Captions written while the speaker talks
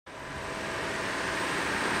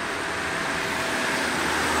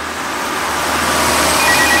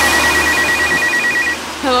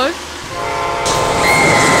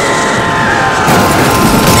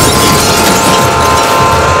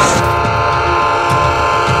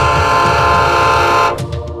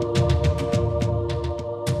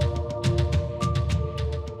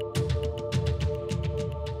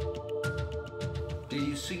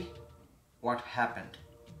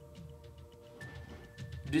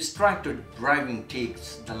Distracted driving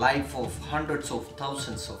takes the life of hundreds of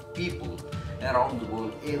thousands of people around the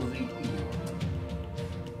world every year.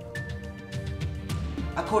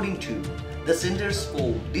 According to the Centers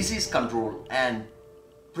for Disease Control and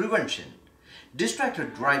Prevention,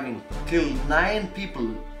 distracted driving killed 9 people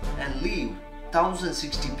and leave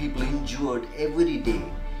 1,060 people injured every day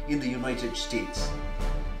in the United States.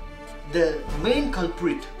 The main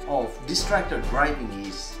culprit of distracted driving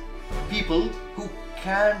is people who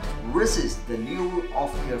can't resist the lure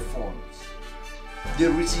of their phones. They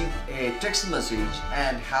receive a text message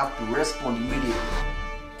and have to respond immediately.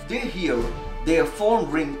 They hear their phone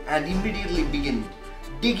ring and immediately begin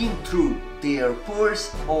digging through their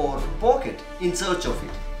purse or pocket in search of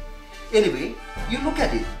it. Anyway, you look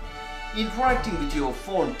at it. Interacting with your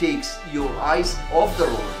phone takes your eyes off the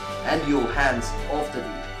road and your hands off the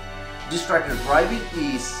wheel. Distracted driving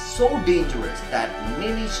is so dangerous that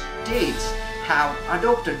many states have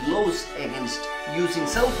adopted laws against using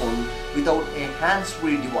cell phone without a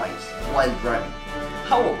hands-free device while driving.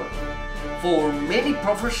 However, for many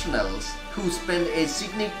professionals who spend a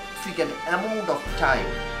significant amount of time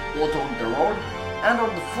both on the road and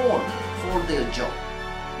on the phone for their job,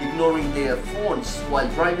 ignoring their phones while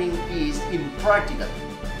driving is impractical.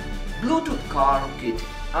 Bluetooth Car Kit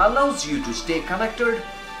allows you to stay connected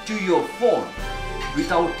to your phone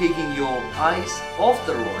without taking your eyes off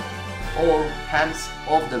the road or hands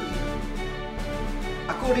off the wheel.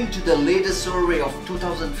 According to the latest survey of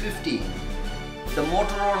 2015, the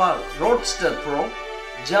Motorola Roadster Pro,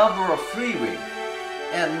 Jabra Freeway,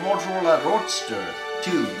 and Motorola Roadster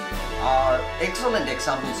 2 are excellent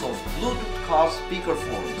examples of Bluetooth car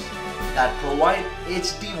speakerphones that provide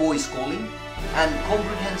HD voice calling and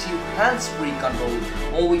comprehensive hands-free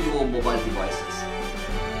control over your mobile devices.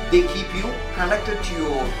 They keep you connected to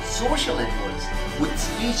your social networks with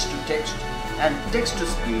speech-to-text and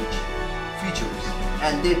text-to-speech features,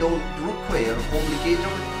 and they don't require complicated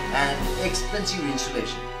and expensive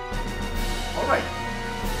installation. Alright,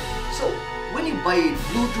 so when you buy a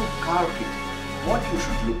Bluetooth car kit, what you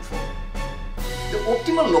should look for? The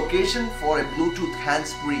optimal location for a Bluetooth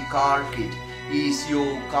hands-free car kit is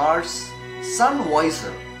your car's sun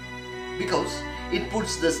visor, because it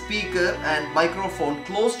puts the speaker and microphone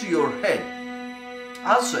close to your head.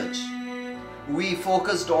 As such, we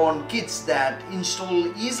focused on kits that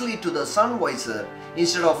install easily to the sun visor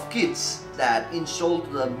instead of kits that install to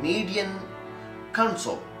the median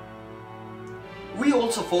console. We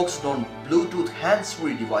also focused on Bluetooth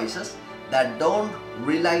hands-free devices that don't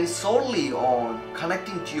rely solely on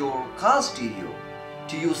connecting to your car stereo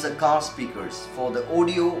to use the car speakers for the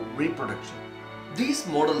audio reproduction. These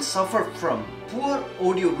models suffer from poor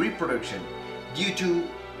audio reproduction due to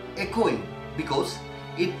echoing because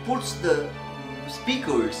it puts the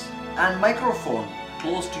speakers and microphone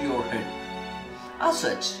close to your head. As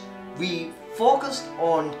such, we focused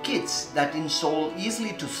on kits that install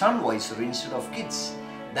easily to sun visor instead of kits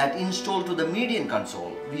that install to the median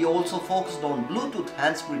console. We also focused on Bluetooth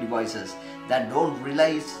hands-free devices that don't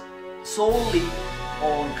rely solely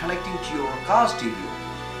on connecting to your car stereo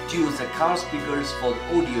to use the car speakers for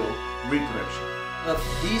audio reproduction.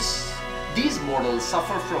 These models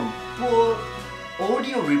suffer from poor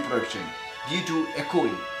audio reproduction due to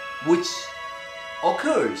echoing, which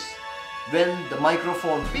occurs when the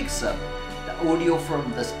microphone picks up the audio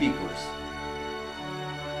from the speakers.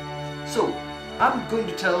 So, I'm going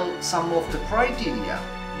to tell some of the criteria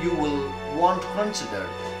you will want to consider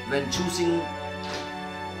when choosing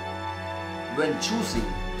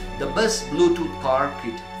the best Bluetooth car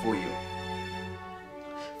kit for you.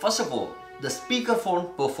 First of all, the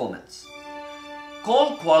speakerphone performance.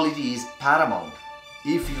 Call quality is paramount.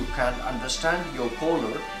 If you can't understand your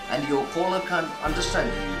caller and your caller can't understand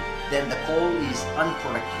you, then the call is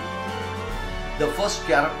unproductive. The first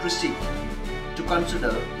characteristic to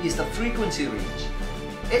consider is the frequency range.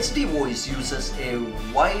 HD voice uses a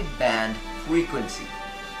wide band frequency,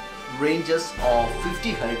 ranges of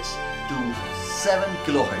 50 Hz to 7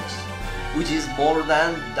 kHz, which is more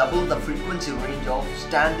than double the frequency range of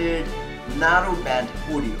standard narrow band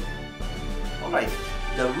audio. Alright,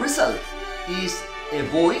 the result is a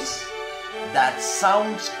voice that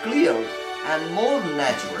sounds clear and more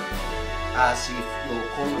natural, as if your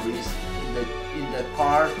caller is in the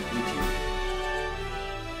car with you.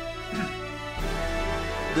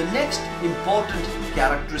 The next important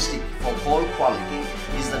characteristic for call quality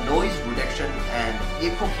is the noise reduction and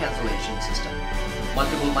echo cancellation system.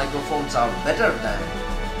 Multiple microphones are better than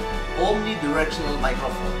omnidirectional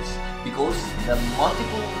microphones because the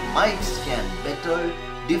multiple mics can better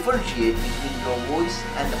differentiate between your voice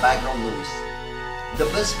and the background noise. The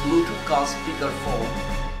best Bluetooth car speakerphone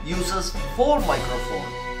uses 4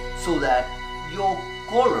 microphones so that your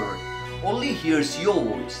caller only hears your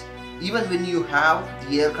voice even when you have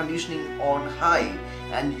the air conditioning on high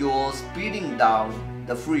and you're speeding down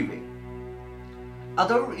the freeway.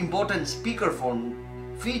 Other important speakerphone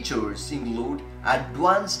features include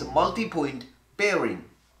advanced multi-point pairing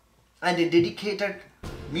and a dedicated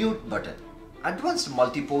mute button. Advanced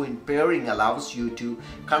multi-point pairing allows you to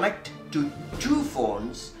connect to 2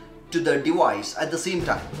 phones to the device at the same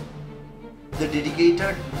time. The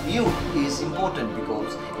dedicated mute is important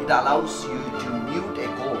because it allows you to mute a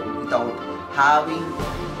call without having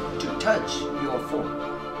to touch your phone.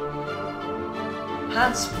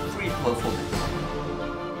 Hands-free performance.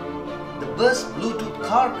 The best Bluetooth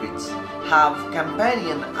car kits have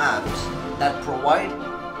companion apps that provide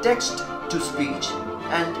text-to-speech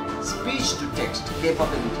and speech-to-text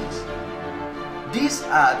capabilities. These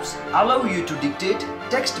apps allow you to dictate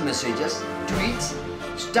text messages, tweets,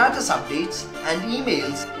 status updates and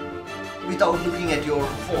emails without looking at your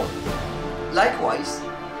phone. Likewise,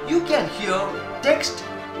 you can hear text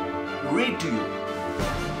read to you.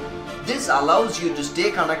 This allows you to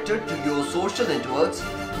stay connected to your social networks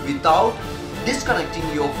without disconnecting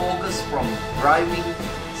your focus from driving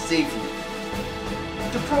safely.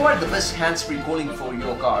 To provide the best hands-free calling for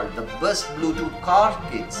your car, the best Bluetooth car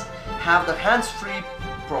kits have the hands-free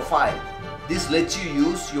profile. This lets you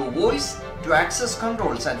use your voice to access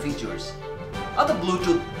controls and features. Other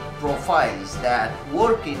Bluetooth profiles that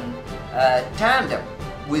work in tandem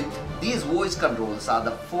with these voice controls are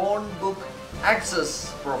the phone book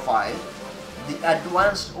access profile, the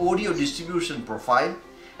advanced audio distribution profile,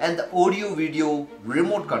 and the audio video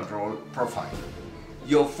remote control profile.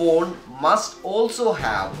 Your phone must also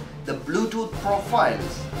have the Bluetooth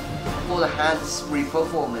profiles for the hands-free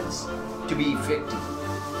performance to be effective.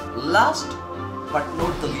 Last but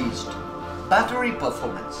not the least, battery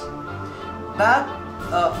performance.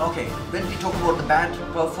 When we talk about the battery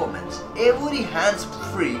performance, every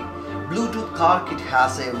hands-free Bluetooth car kit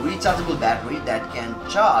has a rechargeable battery that can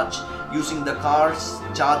charge using the car's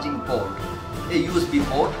charging port, a USB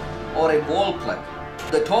port, or a wall plug.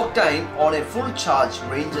 The talk time on a full charge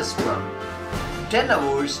ranges from 10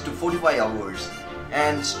 hours to 45 hours,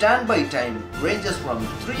 and standby time ranges from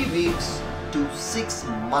 3 weeks to 6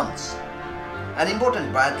 months. An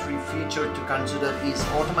important battery feature to consider is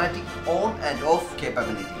automatic on and off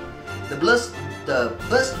capability. The best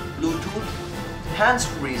Bluetooth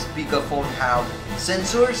hands-free speakerphone have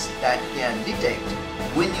sensors that can detect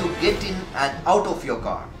when you get in and out of your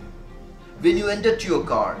car. When you enter to your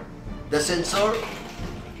car,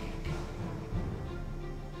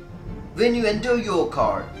 When you enter your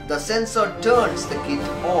car, the sensor turns the kit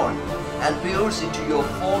on and pairs it to your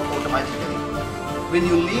phone automatically. When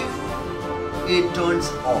you leave, it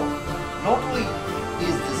turns off. Not only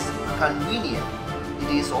is this convenient, it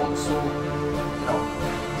is also,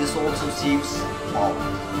 this also saves power.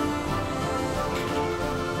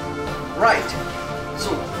 Right,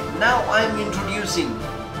 so now I am introducing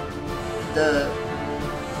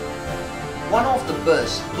one of the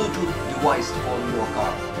best Bluetooth device for your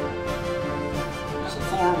car. So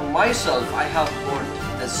for myself, I have got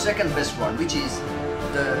the second best one, which is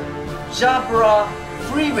the Jabra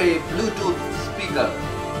Freeway Bluetooth speaker.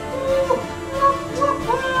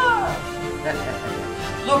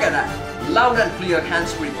 Look at that, loud and clear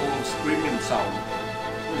hands-free calls, premium sound.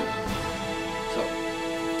 So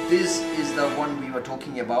this is the one we were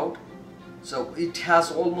talking about. So it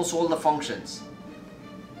has almost all the functions,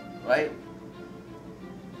 right?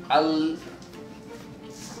 I'll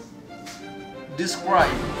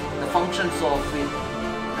describe the functions of it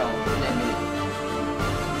in a minute.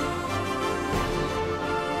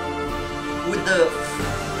 With the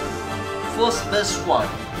first best one,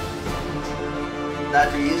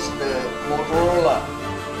 that is the Motorola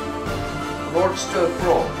Roadster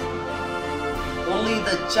Pro. Only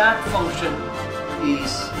the chat function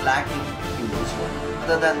is lacking in this one.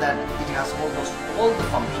 Other than that, it has almost all the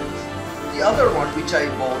functions. The other one which I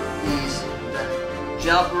bought is the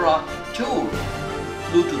Jabra 2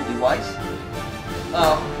 Bluetooth device,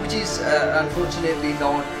 which is unfortunately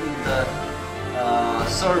not in the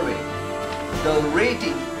survey. The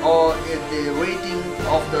rating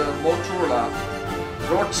of the Motorola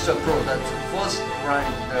Roadster Pro, that's first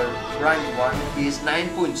ranked one, is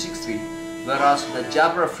 9.63, whereas the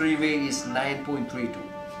Jabra Freeway is 9.32.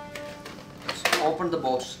 Let's open the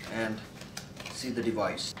box and see the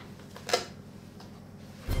device.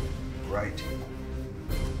 Right,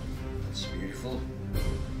 it's beautiful.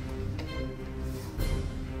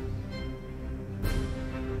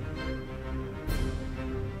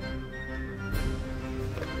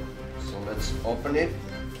 So let's open it.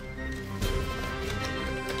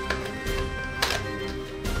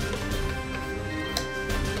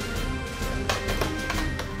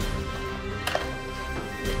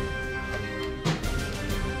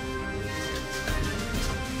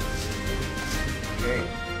 Okay,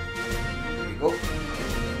 here we go.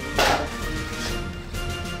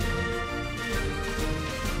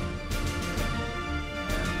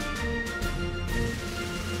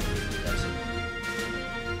 That's it.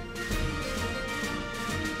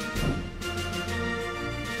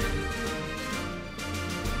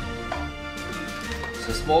 It's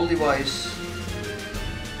a small device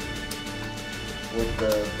with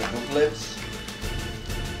the booklets.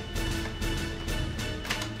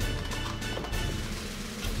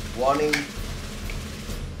 Warning.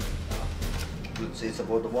 It says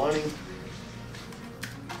about the warning,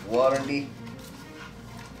 warranty,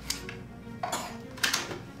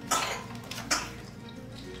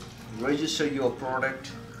 register your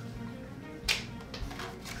product,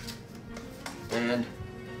 and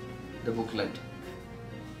the booklet.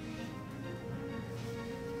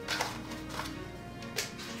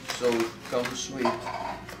 So it comes with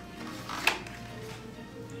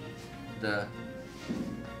the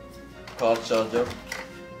car charger,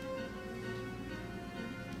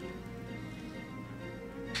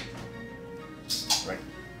 right?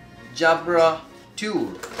 Jabra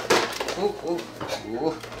tool.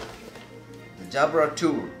 The Jabra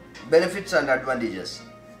tool. Benefits and advantages.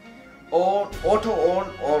 Auto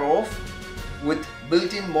on or off with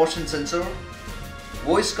built-in motion sensor,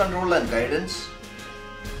 voice control and guidance.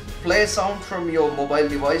 Play sound from your mobile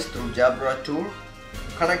device through Jabra tool.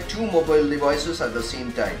 Connect two mobile devices at the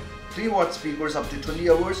same time. 3-watt speakers up to 20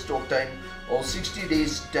 hours talk time or 60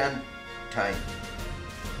 days stand time.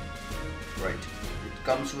 Right. It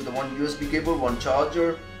comes with one USB cable, one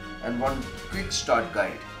charger, and one quick start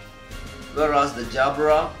guide. Whereas the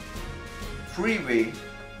Jabra Freeway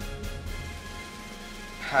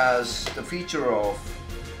has the feature of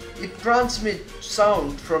it transmits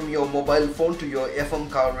sound from your mobile phone to your FM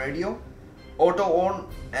car radio, auto on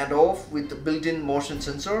and off with built-in motion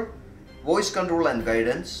sensor, voice control and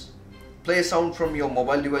guidance, play sound from your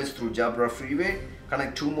mobile device through Jabra Freeway,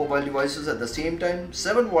 connect two mobile devices at the same time,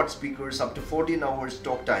 7-watt speakers up to 14 hours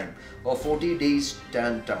talk time or 40 days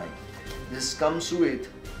stand time. This comes with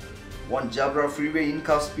one Jabra Freeway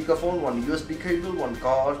in-car speakerphone, one USB cable, one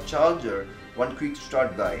car charger, one quick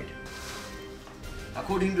start guide.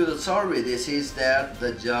 According to the survey, they says that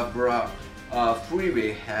the Jabra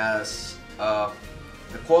Freeway has the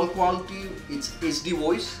call quality, it's HD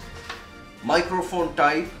voice, microphone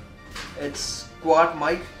type, it's quad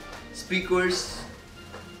mic, speakers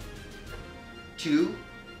 2,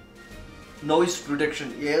 noise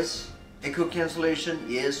protection yes, echo cancellation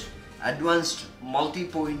yes, advanced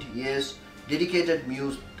multi-point yes, dedicated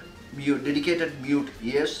mute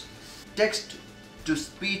yes, text to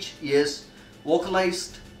speech yes,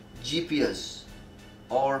 vocalized GPS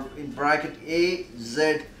or in bracket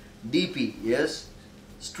AZDP yes,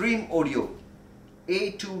 stream audio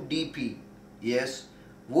A2DP yes,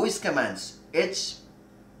 voice commands HFP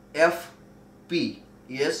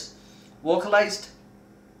yes, vocalized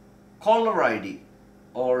caller ID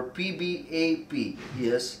or PBAP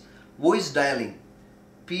yes, voice dialing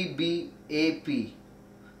PBAP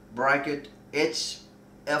bracket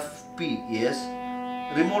HFP yes,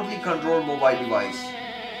 remotely controlled mobile device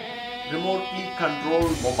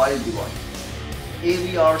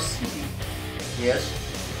AVRCP yes,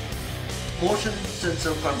 motion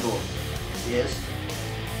sensor control yes.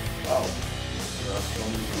 Wow, there are so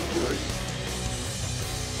many features.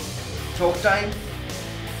 Talk time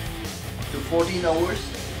to 14 hours,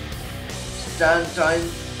 stand time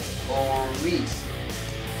or weeks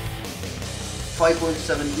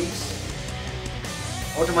 5.7 weeks,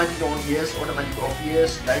 automatic on yes, automatic off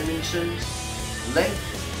yes, dimensions, length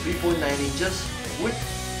 3.9 inches, width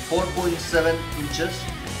 4.7 inches,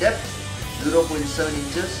 depth 0.7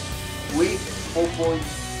 inches, weight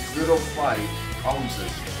 4.05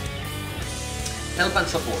 ounces. Help and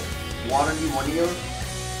support, warranty 1 year,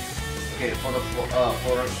 okay, for the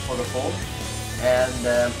phone,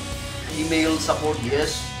 and email support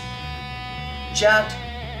yes, chat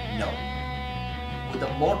no. With the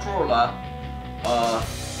Motorola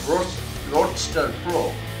Roadster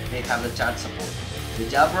Pro, they have the chat support. The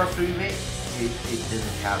Jabra Freeway, it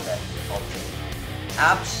doesn't have that option.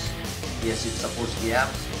 Apps, yes, it supports the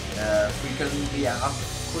apps. Frequently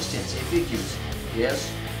asked questions, FAQs,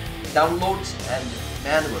 yes. Downloads and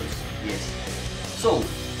manuals, yes. So,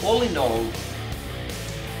 all in all,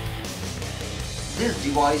 this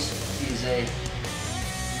device is a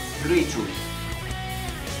great choice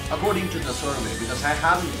according to the survey, because I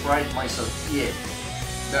haven't tried myself yet,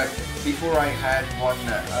 but before I had one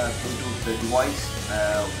Bluetooth device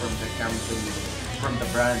from the company, from the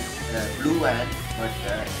brand Blue Ant, but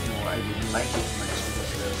you know, I didn't like it much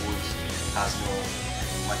because the voice has no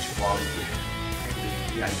much quality.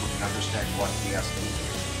 I couldn't understand what they are speaking.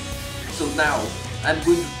 So now I'm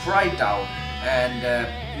going to try it out, and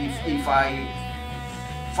if I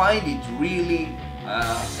find it really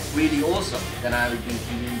really awesome, then I will be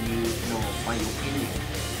giving you, my opinion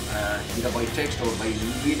either by text or by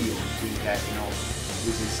video, saying that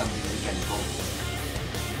this is something we can go.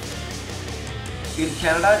 In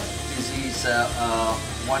Canada, this is $114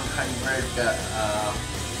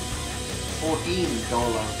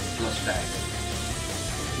 plus tax.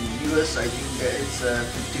 In US, I think it's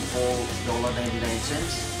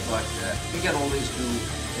 $54.99, but you can always do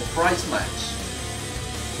a price match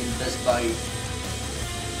in Best Buy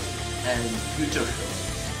and future shows.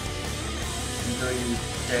 Entering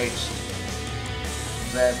text,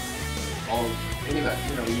 web, or anywhere,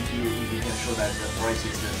 if you can show that the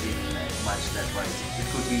prices that will match that price. It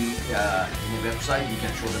could be in a website, you can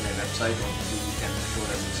show them a website, or you can show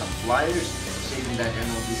them some flyers saying that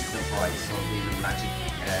this is the price, so they will match it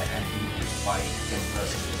and you buy 10%.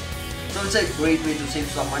 So it's a great way to save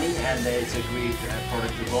some money, and it's a great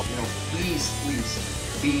product to go. Please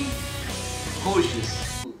be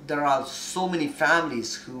cautious. There are so many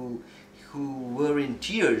families who were in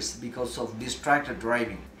tears because of distracted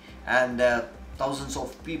driving, and thousands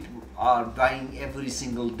of people are dying every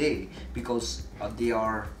single day because they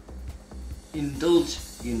are indulged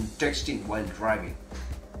in texting while driving.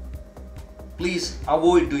 Please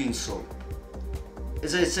avoid doing so.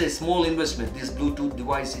 As I say, small investment. This Bluetooth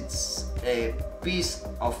device, it's a piece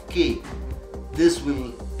of cake. This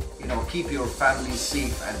will keep your family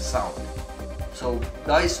safe and sound. So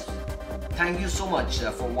guys, thank you so much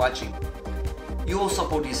for watching. Your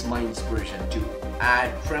support is my inspiration to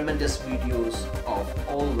add tremendous videos of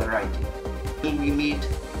all variety. Till we meet,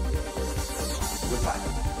 goodbye.